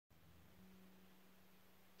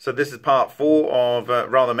So this is part 4 of a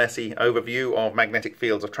rather messy overview of magnetic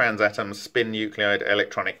fields of transatoms, spin nuclide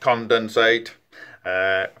electronic condensate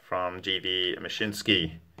from G.D.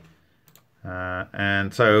 Myshinsky.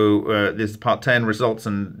 And so this is part 10, results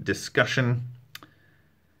and discussion.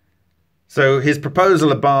 So his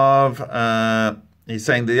proposal above, he's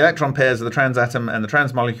saying the electron pairs of the transatom and the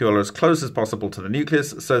transmolecule are as close as possible to the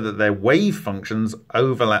nucleus so that their wave functions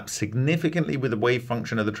overlap significantly with the wave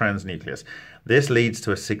function of the transnucleus. This leads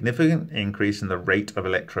to a significant increase in the rate of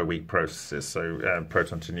electroweak processes, so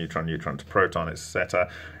proton to neutron, neutron to proton,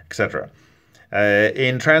 etc., etc.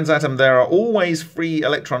 In transatom, there are always free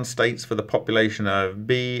electron states for the population of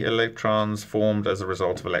B electrons formed as a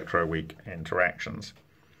result of electroweak interactions.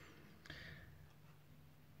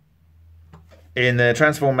 In the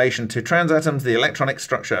transformation to transatoms, the electronic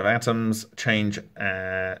structure of atoms change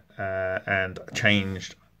and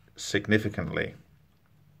changed significantly.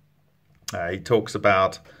 He talks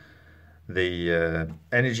about the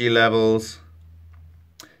energy levels.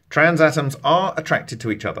 Transatoms are attracted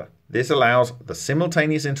to each other. This allows the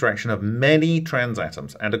simultaneous interaction of many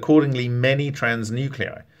transatoms and accordingly many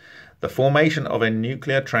transnuclei. The formation of a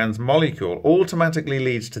nuclear transmolecule automatically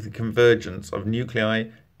leads to the convergence of nuclei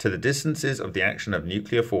to the distances of the action of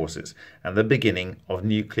nuclear forces and the beginning of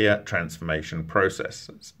nuclear transformation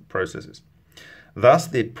processes. Thus,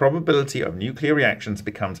 the probability of nuclear reactions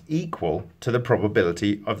becomes equal to the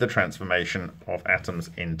probability of the transformation of atoms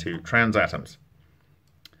into transatoms.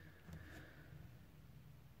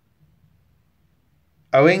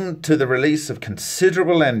 Owing to the release of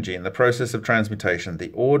considerable energy in the process of transmutation,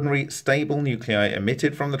 the ordinary stable nuclei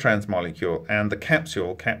emitted from the transmolecule and the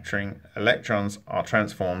capsule capturing electrons are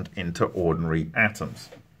transformed into ordinary atoms.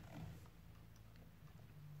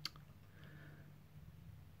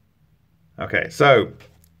 Okay, so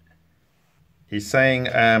he's saying,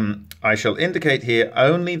 I shall indicate here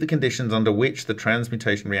only the conditions under which the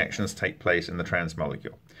transmutation reactions take place in the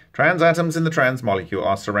transmolecule. Transatoms in the transmolecule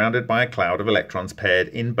are surrounded by a cloud of electrons paired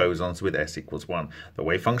in bosons with s equals 1. The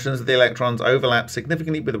wave functions of the electrons overlap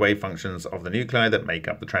significantly with the wave functions of the nuclei that make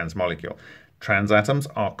up the transmolecule. Transatoms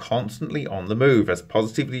are constantly on the move. As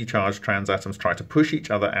positively charged transatoms try to push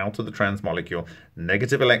each other out of the transmolecule,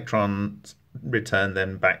 negative electrons return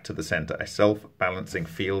them back to the center. A self-balancing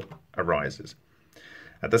field arises.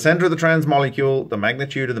 At the center of the transmolecule, the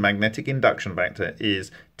magnitude of the magnetic induction vector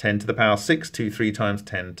is 10 to the power 6 to 3 times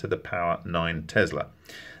 10 to the power 9 Tesla.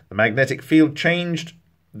 The magnetic field changed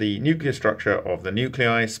the nuclear structure of the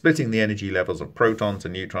nuclei, splitting the energy levels of protons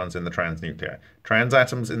and neutrons in the transnuclei.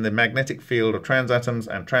 Transatoms in the magnetic field of transatoms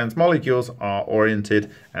and transmolecules are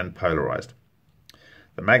oriented and polarized.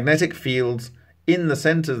 The magnetic fields in the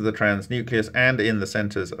centers of the transnucleus and in the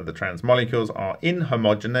centers of the transmolecules are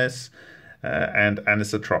inhomogeneous and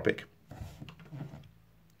anisotropic.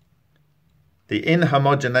 The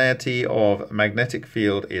inhomogeneity of magnetic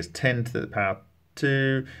field is 10 to the power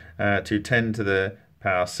 2 to 10 to the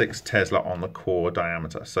power 6 Tesla on the core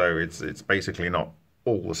diameter. So it's basically not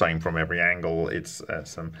all the same from every angle. It's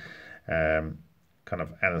some kind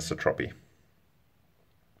of anisotropy.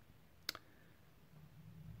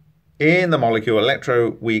 In the molecule,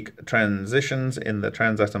 electroweak transitions in the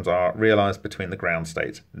transatoms are realized between the ground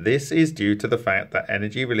states. This is due to the fact that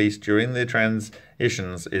energy released during the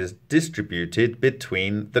transitions is distributed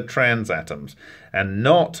between the transatoms and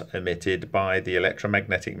not emitted by the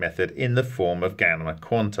electromagnetic method in the form of gamma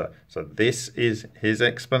quanta. So this is his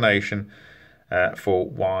explanation for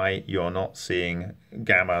why you're not seeing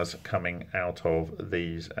gammas coming out of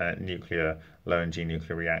these low-energy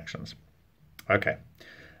nuclear reactions. Okay.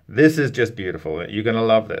 This is just beautiful. You're going to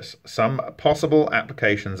love this. Some possible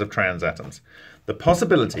applications of transatoms. The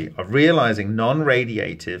possibility of realizing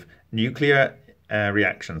non-radiative nuclear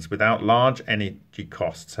reactions without large energy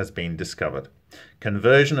costs has been discovered.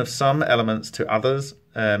 Conversion of some elements to others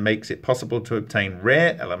makes it possible to obtain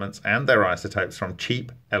rare elements and their isotopes from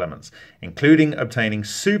cheap elements, including obtaining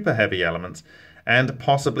super heavy elements and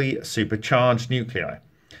possibly supercharged nuclei.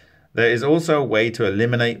 There is also a way to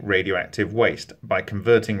eliminate radioactive waste by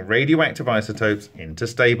converting radioactive isotopes into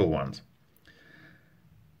stable ones.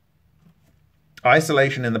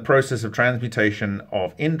 Isolation in the process of transmutation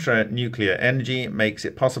of intranuclear energy makes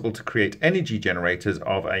it possible to create energy generators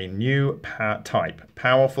of a new type,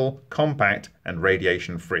 powerful, compact, and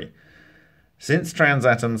radiation-free. Since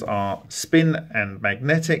transatoms are spin and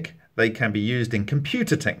magnetic, they can be used in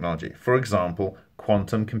computer technology, for example,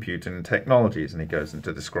 quantum computing technologies, and he goes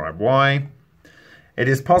into describe why. It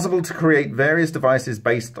is possible to create various devices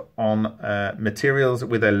based on materials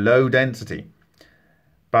with a low density,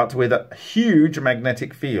 but with huge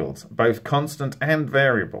magnetic fields, both constant and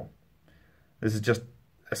variable. This is just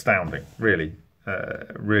astounding, really,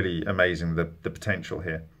 really amazing, the potential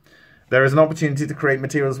here. There is an opportunity to create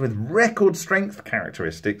materials with record strength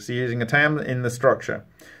characteristics using atom in the structure,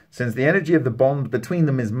 since the energy of the bond between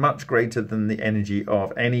them is much greater than the energy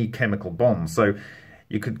of any chemical bond. So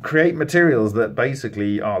you could create materials that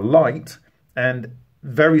basically are light and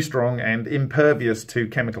very strong and impervious to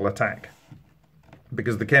chemical attack,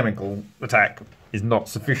 because the chemical attack is not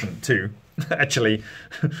sufficient to actually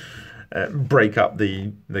break up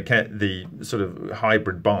the sort of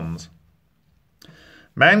hybrid bonds.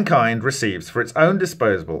 Mankind receives for its own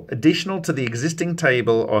disposal, additional to the existing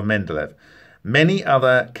table of Mendeleev, many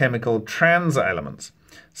other chemical trans elements.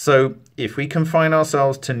 So if we confine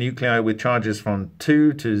ourselves to nuclei with charges from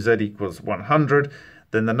 2 to Z equals 100,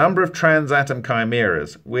 then the number of trans-atom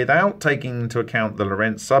chimeras, without taking into account the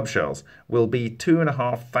Lorentz subshells, will be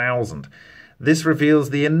 2,500. This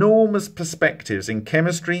reveals the enormous perspectives in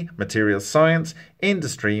chemistry, materials science,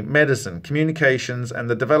 industry, medicine, communications, and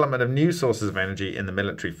the development of new sources of energy in the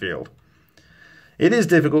military field. It is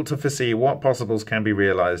difficult to foresee what possibles can be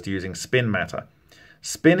realized using spin matter,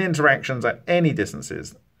 spin interactions at any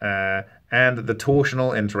distances, and the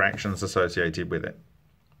torsional interactions associated with it.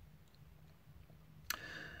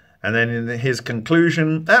 And then in his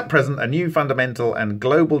conclusion, at present, a new fundamental and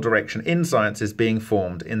global direction in science is being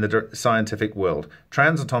formed in the scientific world,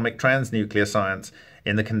 transatomic, transnuclear science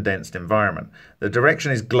in the condensed environment. The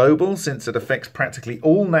direction is global since it affects practically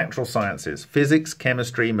all natural sciences, physics,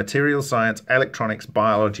 chemistry, material science, electronics,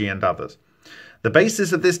 biology, and others. The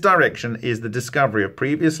basis of this direction is the discovery of a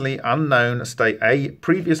previously unknown state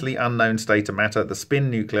of matter, the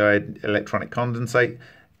spin nucleoid electronic condensate.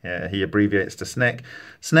 He abbreviates to SNEC.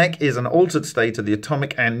 SNEC is an altered state of the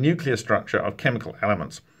atomic and nuclear structure of chemical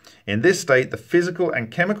elements. In this state, the physical and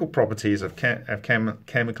chemical properties of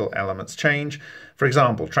chemical elements change. For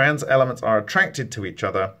example, trans elements are attracted to each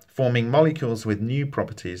other, forming molecules with new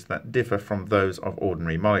properties that differ from those of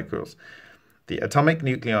ordinary molecules. The atomic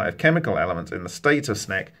nuclei of chemical elements in the state of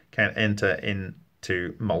SNEC can enter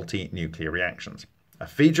into multi-nuclear reactions. A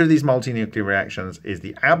feature of these multi-nuclear reactions is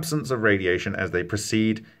the absence of radiation as they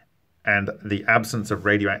proceed and the absence of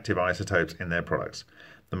radioactive isotopes in their products.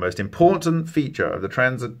 The most important feature of the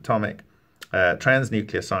transatomic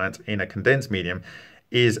transnuclear science in a condensed medium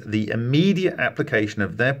is the immediate application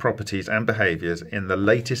of their properties and behaviors in the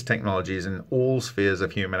latest technologies in all spheres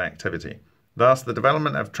of human activity. Thus, the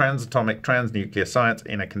development of transatomic transnuclear science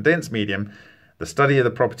in a condensed medium, the study of the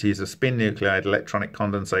properties of spin nucleide electronic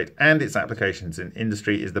condensate and its applications in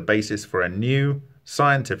industry, is the basis for a new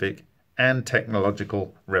scientific and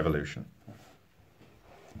technological revolution.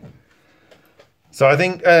 So I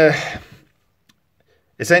think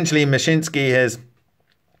essentially Myshinsky has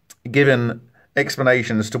given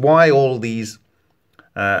explanations to why all these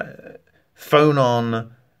phonon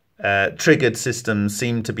triggered systems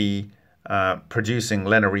seem to be producing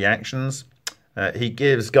Lena reactions. He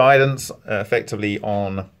gives guidance effectively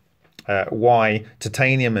on why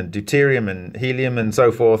titanium and deuterium and helium and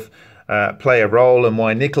so forth play a role, and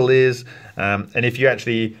why nickel is. And if you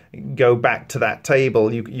actually go back to that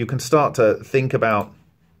table, you can start to think about,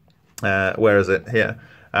 where is it here,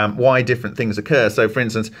 why different things occur. So for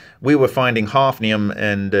instance, we were finding hafnium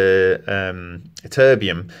and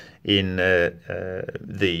ytterbium in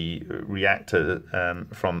the reactor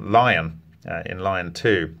from Lion, in Lion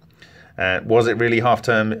 2. Was it really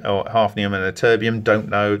hafnium and ytterbium? Don't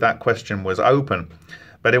know. That question was open.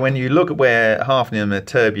 But when you look at where hafnium and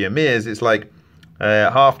ytterbium is, it's like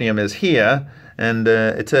hafnium is here and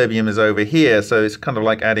ytterbium is over here. So it's kind of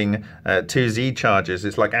like adding two Z charges.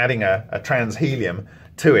 It's like adding a trans helium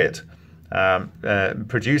to it,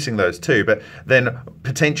 producing those two. But then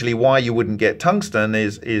potentially why you wouldn't get tungsten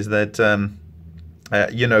is that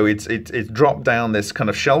you know, it's dropped down this kind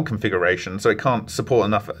of shell configuration, so it can't support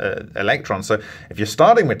enough electrons. So if you're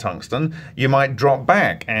starting with tungsten, you might drop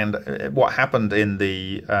back. And what happened in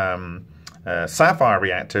the sapphire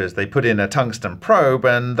reactors, they put in a tungsten probe,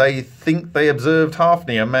 and they think they observed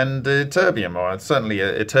hafnium and ytterbium, or certainly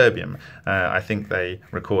ytterbium, I think they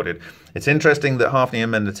recorded. It's interesting that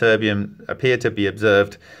hafnium and ytterbium appear to be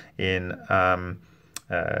observed in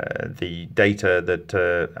the data that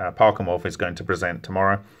Parkhomov is going to present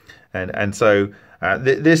tomorrow. And so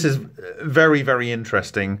this is very, very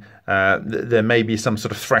interesting. There may be some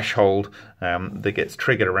sort of threshold that gets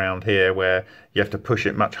triggered around here where you have to push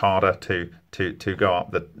it much harder to go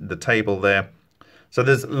up the table there. So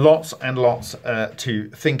there's lots and lots to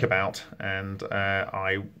think about, and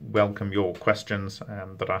I welcome your questions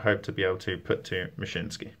that I hope to be able to put to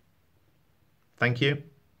Myshinsky. Thank you,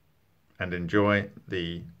 and enjoy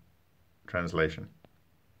the translation.